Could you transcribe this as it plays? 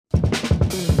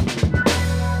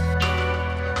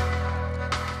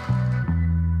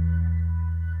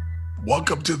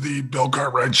Welcome to the Bill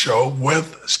Cartwright Show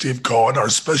with Steve Cohen. Our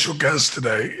special guest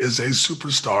today is a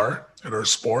superstar in our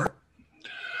sport,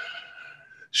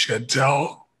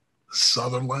 Chantal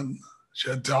Sutherland.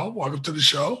 Chantal, welcome to the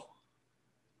show.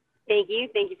 Thank you.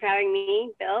 Thank you for having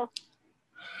me, Bill.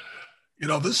 You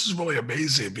know, this is really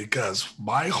amazing because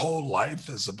my whole life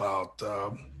is about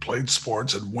playing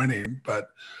sports and winning, but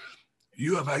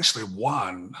you have actually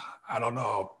won, I don't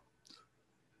know,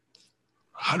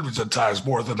 hundreds of times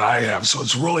more than I have. So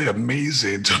it's really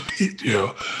amazing to meet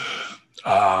you.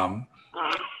 I'm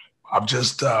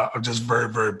just very,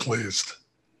 very pleased.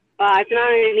 It's an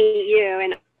honor to meet you,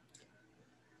 and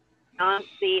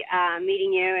honestly,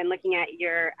 meeting you and looking at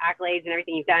your accolades and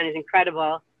everything you've done is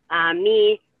incredible. I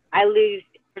lose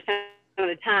percent of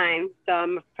the time, so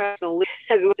I'm a professional loser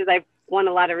as much as I've won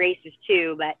a lot of races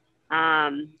too, but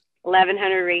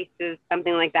 1,100 races,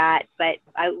 something like that. But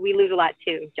we lose a lot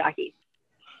too, jockeys.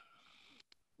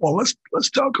 Well, let's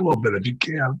talk a little bit, if you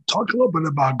can. Talk a little bit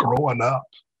about growing up.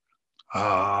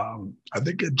 I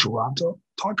think in Toronto.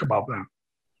 Talk about that.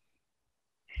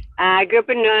 I grew up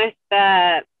in north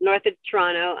of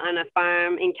Toronto on a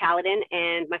farm in Caledon,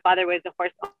 and my father was a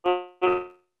horse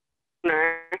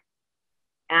owner.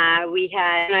 We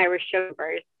had Irish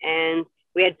chauffeurs, and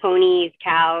we had ponies,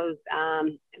 cows.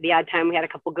 The odd time we had a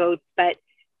couple goats, but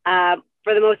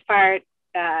for the most part,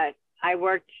 I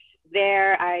worked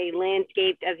there. I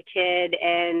landscaped as a kid,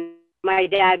 and my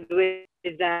dad was,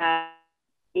 the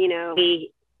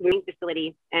breeding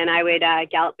facility, and I would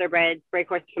gallop thoroughbreds, break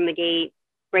horses from the gate,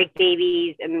 break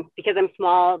babies, and because I'm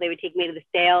small, they would take me to the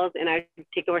sales, and I would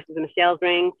take the horses in the sales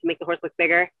ring to make the horse look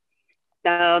bigger.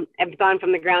 So I've gone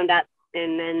from the ground up,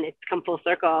 and then it's come full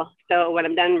circle. So when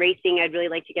I'm done racing, I'd really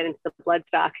like to get into the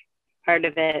bloodstock part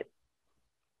of it.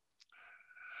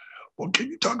 Well, can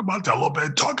you talk about that a little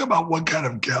bit? Talk about what kind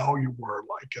of gal you were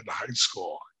like in high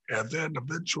school, and then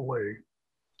eventually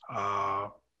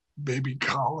maybe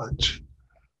college.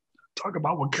 Talk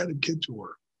about what kind of kid you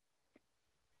were.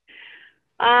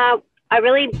 I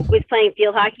really was playing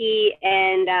field hockey,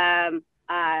 and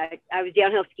I was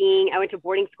downhill skiing. I went to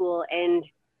boarding school, and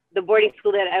the boarding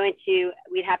school that I went to,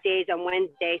 we'd have days on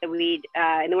Wednesday. So we'd,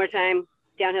 in the wintertime,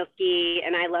 downhill ski,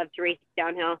 and I loved to race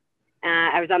downhill.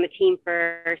 I was on the team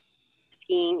for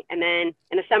skiing, and then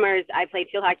in the summers, I played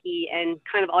field hockey and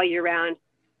kind of all year round.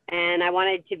 And I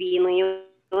wanted to be in the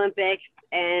Olympics,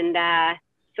 and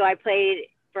so I played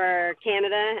for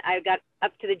Canada. I got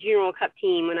up to the Junior World Cup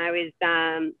team when I was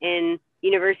in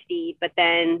university, but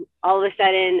then all of a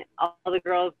sudden, all the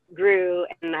girls grew,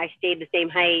 and I stayed the same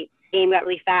height. Game got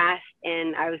really fast,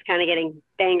 and I was kind of getting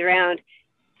banged around.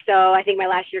 So I think my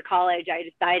last year of college, I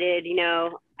decided,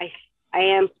 I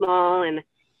am small, and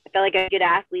I felt like I was a good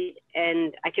athlete,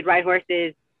 and I could ride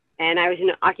horses. And I was in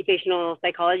an occupational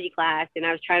psychology class, and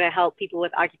I was trying to help people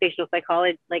with occupational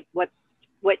psychology, like what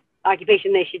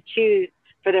occupation they should choose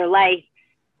for their life.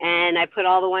 And I put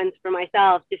all the ones for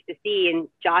myself just to see, and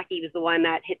jockey was the one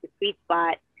that hit the sweet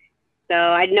spot. So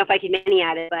I didn't know if I could make any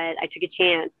at it, but I took a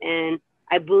chance, and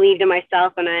I believed in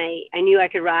myself, and I knew I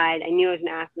could ride. I knew I was an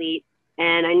athlete,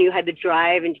 and I knew I had the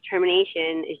drive and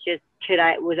determination. It's just,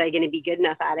 was I going to be good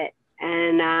enough at it?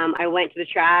 And I went to the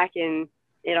track, and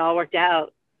it all worked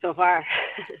out so far.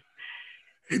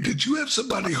 Hey, did you have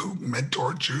somebody who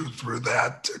mentored you through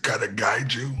that to kind of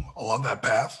guide you along that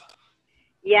path?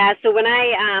 Yeah. So when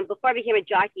before I became a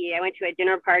jockey, I went to a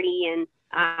dinner party, and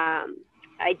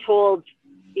I told,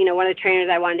 one of the trainers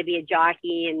I wanted to be a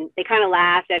jockey, and they kind of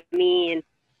laughed at me, and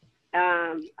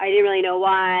I didn't really know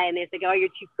why. And they said, "Oh, you're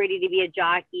too pretty to be a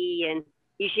jockey, and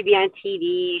you should be on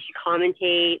TV, you should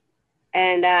commentate."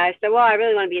 And I said, "Well, I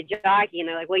really want to be a jockey." And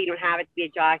they're like, "Well, you don't have it to be a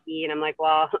jockey." And I'm like,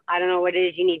 "Well, I don't know what it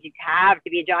is you need to have to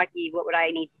be a jockey. What would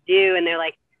I need to do?" And they're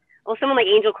like, "Well, someone like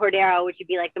Angel Cordero, which would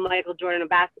be like the Michael Jordan of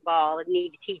basketball, would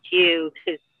need to teach you,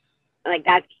 because like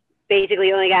that's basically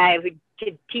the only guy who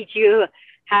could teach you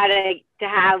how to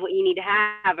have what you need to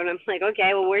have." And I'm like,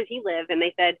 "Okay, well, where's he live?" And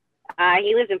they said,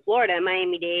 he lives in Florida,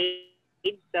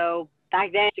 Miami-Dade. So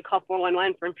back then, you call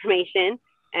 411 for information.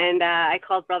 And I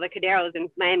called for all the Corderos in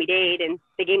Miami-Dade, and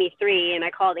they gave me 3. And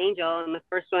I called Angel, and the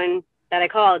first one that I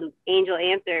called, Angel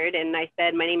answered. And I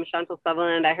said, "My name is Chantal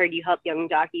Sutherland. I heard you help young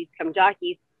jockeys become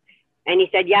jockeys." And he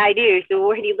said, "Yeah, I do. So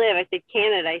where do you live?" I said,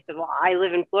 "Canada." I said, "Well, I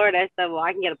live in Florida." I said, "Well,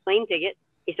 I can get a plane ticket."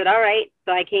 He said, "All right."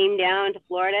 So I came down to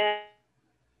Florida.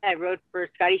 I rode for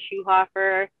Scotty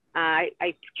Schuhofer.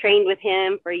 I trained with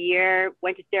him for a year,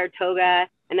 went to Saratoga,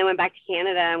 and then went back to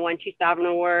Canada and won 2 Sovereign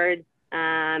Awards.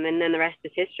 And then the rest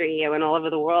is history. I went all over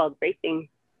the world racing.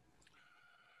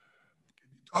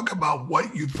 Talk about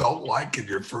what you felt like in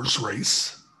your first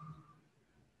race.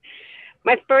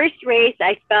 My first race,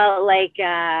 I felt like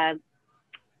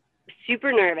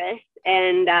super nervous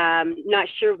and not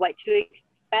sure what to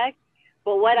expect.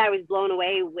 But what I was blown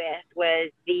away with was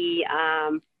the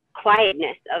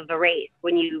quietness of the race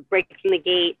when you break from the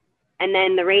gate. And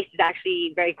then the race is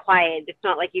actually very quiet. It's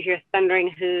not like you hear thundering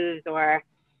hooves or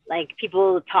like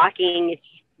people talking. It's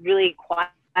just really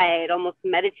quiet, almost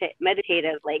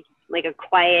meditative, like a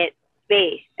quiet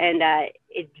space. And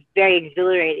it's very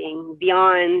exhilarating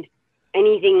beyond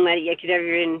anything that I could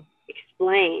ever even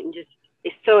explain. Just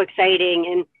it's so exciting.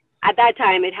 And at that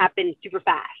time, it happened super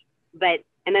fast.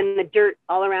 And then the dirt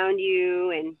all around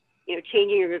you and,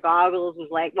 changing your goggles was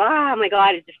like, wow, oh my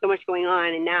God, it's just so much going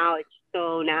on. And now it's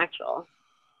so natural.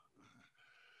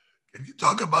 Can you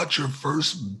talk about your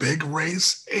first big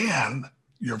race and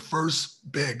your first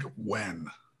big win?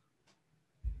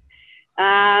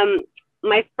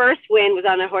 My first win was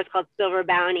on a horse called Silver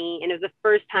Bounty. And it was the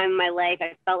first time in my life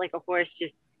I felt like a horse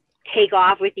just take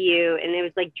off with you. And it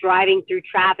was like driving through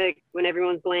traffic when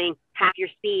everyone's going half your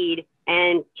speed.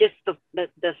 And just the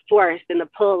force and the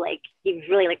pull, like he was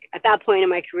really like at that point in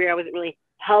my career, I wasn't really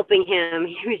helping him.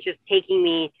 He was just taking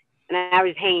me and I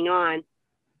was hanging on.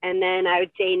 And then I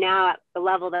would say now at the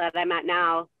level that I'm at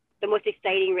now, the most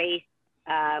exciting race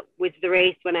was the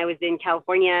race when I was in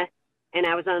California and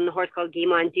I was on the horse called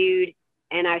Game On Dude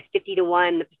and I was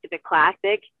 50-1, the Pacific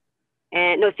Classic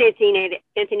and no, Santa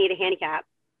Anita Handicap.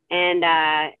 And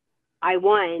I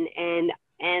won.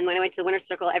 And when I went to the winner's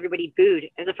circle, everybody booed.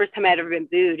 It was the first time I'd ever been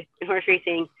booed in horse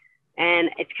racing. And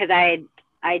it's because I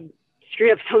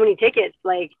screwed up so many tickets.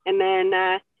 And then,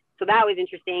 so that was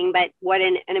interesting. But what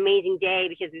an amazing day,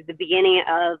 because it was the beginning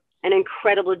of an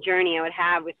incredible journey I would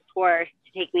have with the horse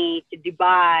to take me to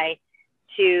Dubai,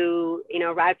 to,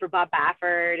 ride for Bob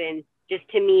Baffert and just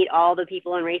to meet all the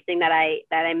people in racing that I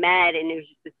met. And it was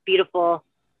just this beautiful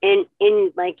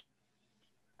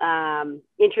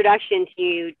introduction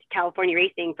to California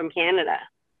racing from Canada.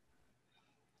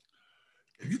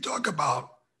 Can you talk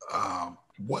about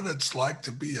what it's like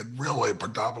to be in really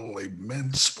predominantly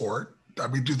men's sport? I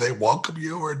mean, do they welcome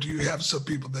you or do you have some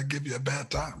people that give you a bad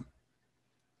time?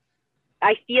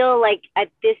 I feel like at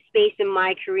this space in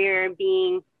my career,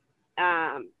 being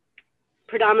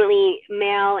predominantly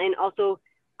male, and also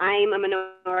I'm a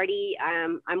minority,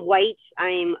 I'm white,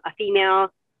 I'm a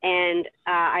female, and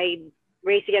I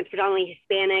race against predominantly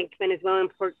Hispanic, Venezuelan,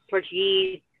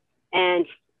 Portuguese, and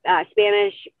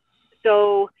Spanish.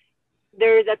 So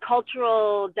there's a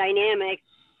cultural dynamic,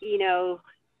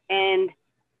 and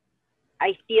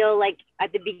I feel like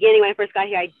at the beginning when I first got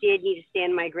here, I did need to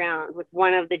stand my ground with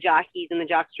one of the jockeys in the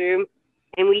jocks room.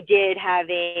 And we did have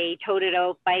a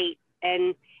toe-to-toe fight.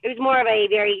 And it was more of a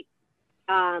very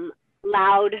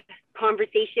loud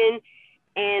conversation.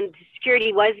 And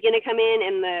security was going to come in,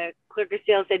 and the clerk of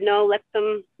sales said, no, let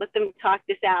them talk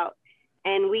this out.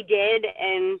 And we did,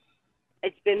 and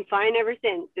it's been fine ever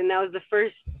since. And that was the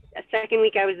second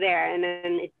week I was there, and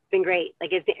then it's been great.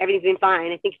 Everything's been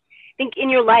fine. I think in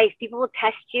your life, people will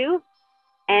test you.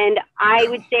 And I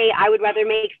would say I would rather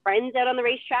make friends out on the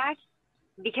racetrack,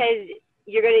 because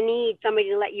you're going to need somebody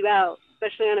to let you out,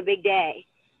 especially on a big day.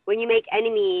 When you make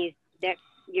enemies, that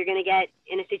you're going to get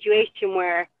in a situation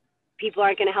where people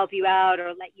aren't going to help you out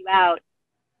or let you out.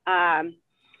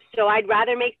 So I'd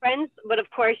rather make friends, but of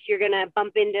course you're going to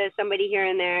bump into somebody here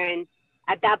and there. And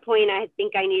at that point, I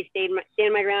think I need to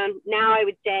stand my ground. Now I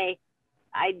would say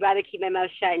I'd rather keep my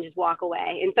mouth shut and just walk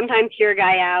away, and sometimes hear a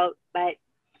guy out, but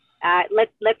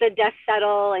let the dust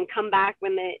settle and come back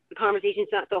when the conversation's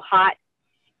not so hot.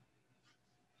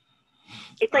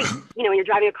 It's like, when you're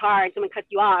driving a car and someone cuts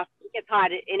you off, it gets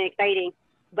hot and exciting,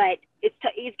 but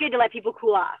it's good to let people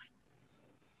cool off.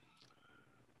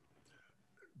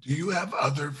 Do you have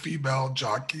other female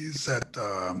jockeys that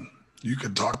you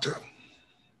can talk to?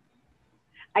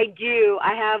 I do.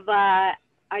 I have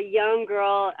a young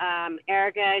girl,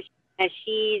 Erica, and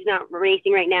she's not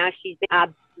racing right now. She's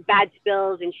been bad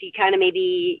spills, and she kind of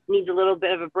maybe needs a little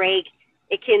bit of a break.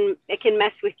 It can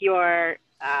mess with your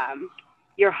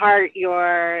heart,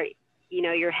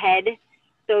 your head.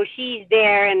 So she's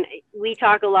there, and we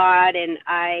talk a lot. And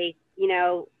I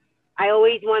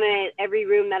always want to, every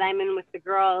room that I'm in with the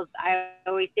girls, I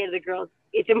always say to the girls,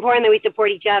 it's important that we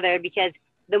support each other, because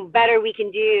the better we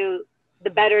can do, the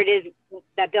better it is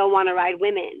that they'll want to ride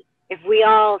women. If we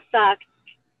all suck,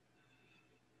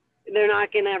 they're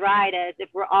not going to ride us. If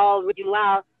we're all doing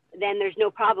well, then there's no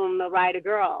problem. They'll ride a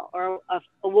girl or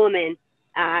a woman.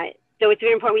 So it's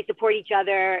very important we support each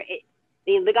other.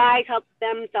 The guys help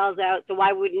themselves out, so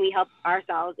why wouldn't we help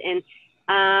ourselves? And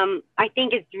I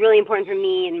think it's really important for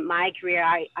me in my career.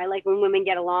 I like when women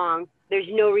get along. There's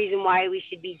no reason why we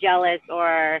should be jealous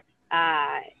or,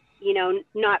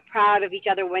 not proud of each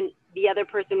other when the other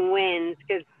person wins,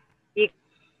 because you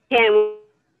can't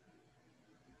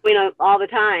win all the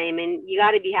time, and you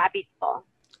got to be happy still.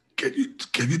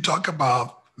 Can you talk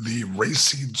about the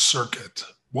racing circuit?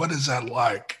 What is that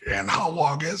like, and how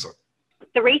long is it?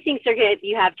 The racing circuit,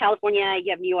 you have California,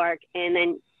 you have New York, and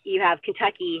then you have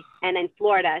Kentucky, and then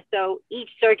Florida. So each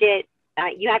circuit,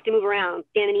 you have to move around.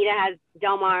 Santa Anita has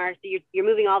Del Mar, so you're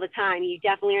moving all the time. You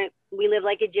definitely are. We live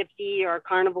like a gypsy or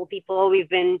carnival people, we've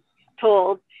been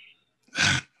told.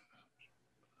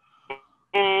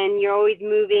 And you're always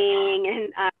moving,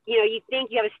 and you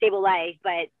think you have a stable life,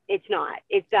 but it's not.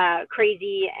 It's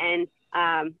crazy. And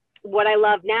what I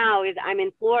love now is I'm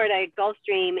in Florida at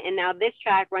Gulfstream, and now this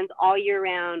track runs all year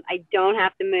round. I don't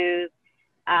have to move.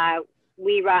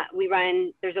 We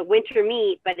run. There's a winter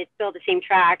meet, but it's still the same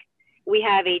track. We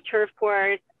have a turf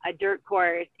course, a dirt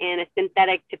course, and a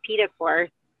synthetic tapeta course.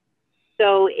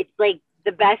 So it's like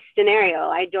the best scenario.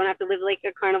 I don't have to live like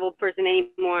a carnival person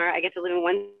anymore. I get to live in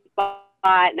one spot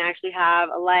and actually have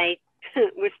a life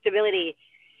with stability.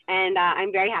 And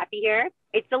I'm very happy here.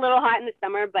 It's a little hot in the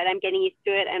summer, but I'm getting used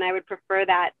to it. And I would prefer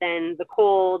that than the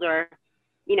cold or,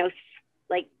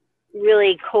 like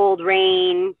really cold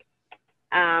rain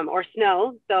or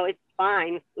snow. So it's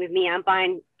fine with me. I'm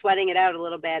fine sweating it out a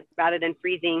little bit rather than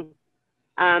freezing.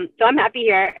 So I'm happy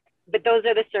here. But those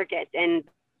are the circuits, and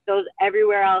those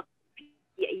everywhere else,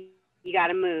 you got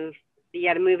to move. You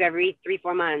got to move every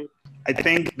 3-4 months. I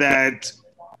think that,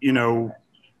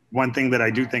 one thing that I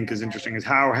do think is interesting is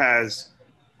how has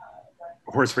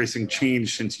horse racing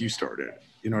changed since you started?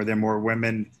 Are there more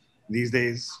women these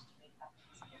days?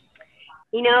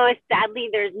 Sadly,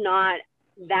 there's not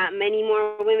that many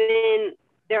more women.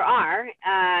 There are.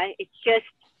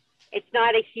 It's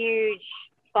not a huge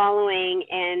following,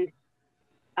 and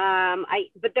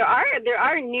but there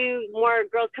are more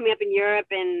girls coming up in Europe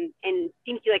and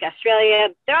seems to be like Australia.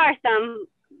 There are some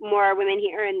more women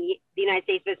here in the United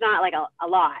States, but it's not like a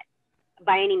lot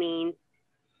by any means.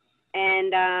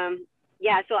 And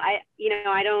so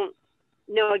I don't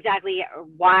know exactly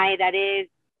why that is,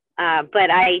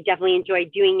 but I definitely enjoy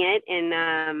doing it,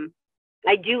 and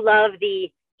I do love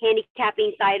the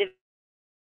handicapping side of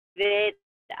it.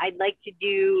 I'd like to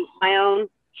do my own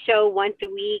show once a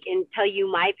week and tell you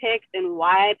my picks and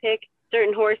why I pick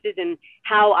certain horses and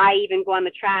how I even go on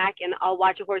the track, and I'll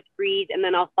watch a horse breathe and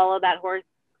then I'll follow that horse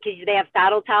because they have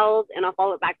saddle towels, and I'll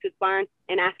follow it back to its barn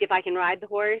and ask if I can ride the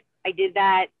horse. I did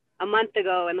that a month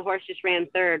ago, and the horse just ran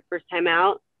third first time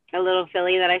out, a little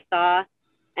filly that I saw.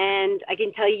 And I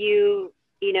can tell you,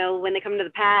 when they come to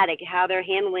the paddock, how they're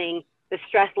handling the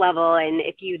stress level, and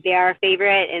if they are a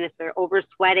favorite, and if they're over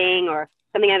sweating or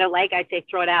something I don't like, I'd say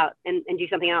throw it out and do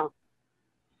something else.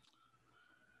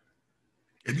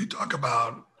 Can you talk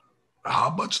about how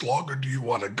much longer do you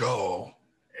want to go,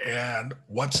 and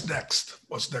what's next?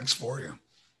 What's next for you?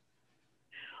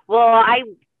 Well, I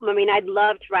mean, I'd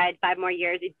love to ride 5 more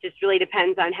years. It just really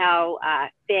depends on how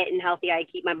fit and healthy I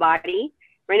keep my body.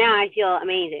 Right now, I feel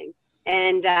amazing,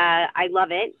 and I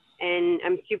love it, and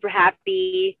I'm super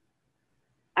happy.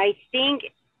 I think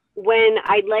when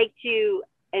I'd like to,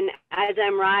 and as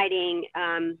I'm riding,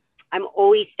 I'm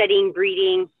always studying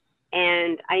breeding,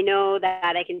 and I know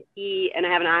that I can see and I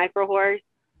have an eye for a horse,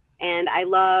 and I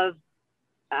love,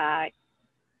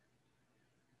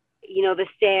 the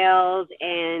sales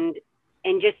and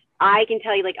just, I can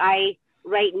tell you, like, I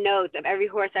write notes of every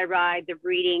horse I ride, the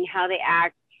breeding, how they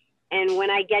act. And when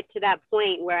I get to that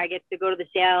point where I get to go to the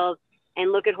sales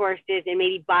and look at horses and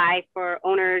maybe buy for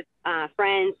owners,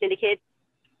 friends, syndicates,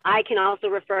 I can also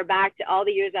refer back to all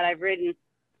the years that I've ridden,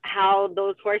 how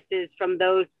those horses from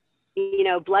those,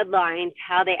 bloodlines,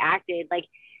 how they acted. Like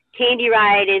Candy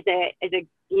Ride is a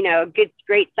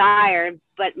great sire,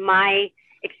 but my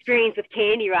experience with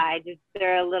Candy Rides is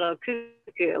they're a little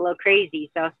cuckoo, a little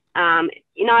crazy. So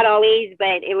not always,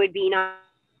 but it would be not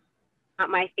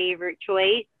my favorite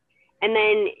choice. And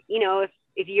then,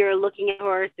 if you're looking at a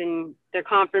horse and their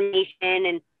conformation,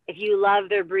 and if you love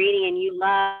their breeding and you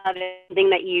love everything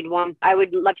that you'd want, I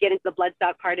would love to get into the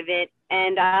bloodstock part of it.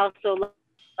 And I also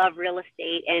love real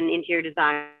estate and interior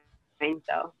design.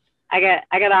 So I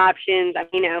got options,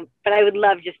 but I would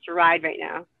love just to ride right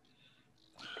now.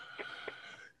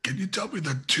 Can you tell me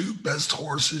the 2 best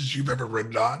horses you've ever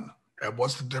ridden on, and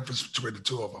what's the difference between the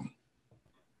 2 of them?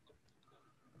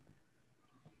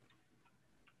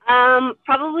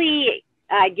 Probably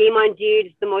Game On Dude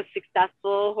is the most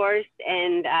successful horse,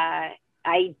 and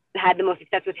I had the most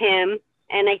success with him.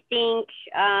 And I think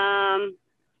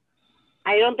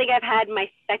I don't think I've had my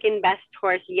second best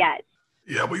horse yet.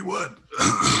 Yeah, we would.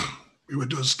 We would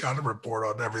do a scouting report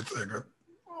on everything.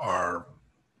 Our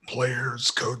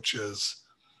players, coaches,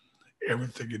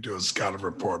 everything you do a scouting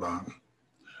report on.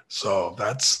 So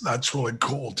that's really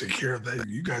cool to hear that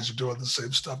you guys are doing the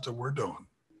same stuff that we're doing.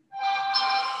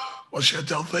 Well,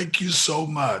 Chantal, thank you so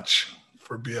much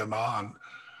for being on.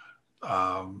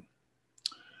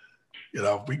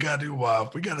 We got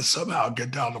to somehow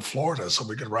get down to Florida so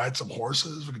we can ride some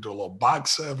horses. We can do a little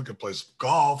boxing. We can play some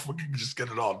golf. We can just get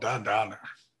it all done down there.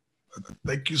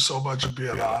 Thank you so much for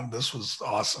being on. This was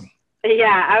awesome.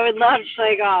 Yeah, I would love to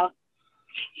play golf.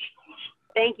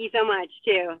 Thank you so much,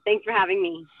 too. Thanks for having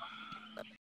me.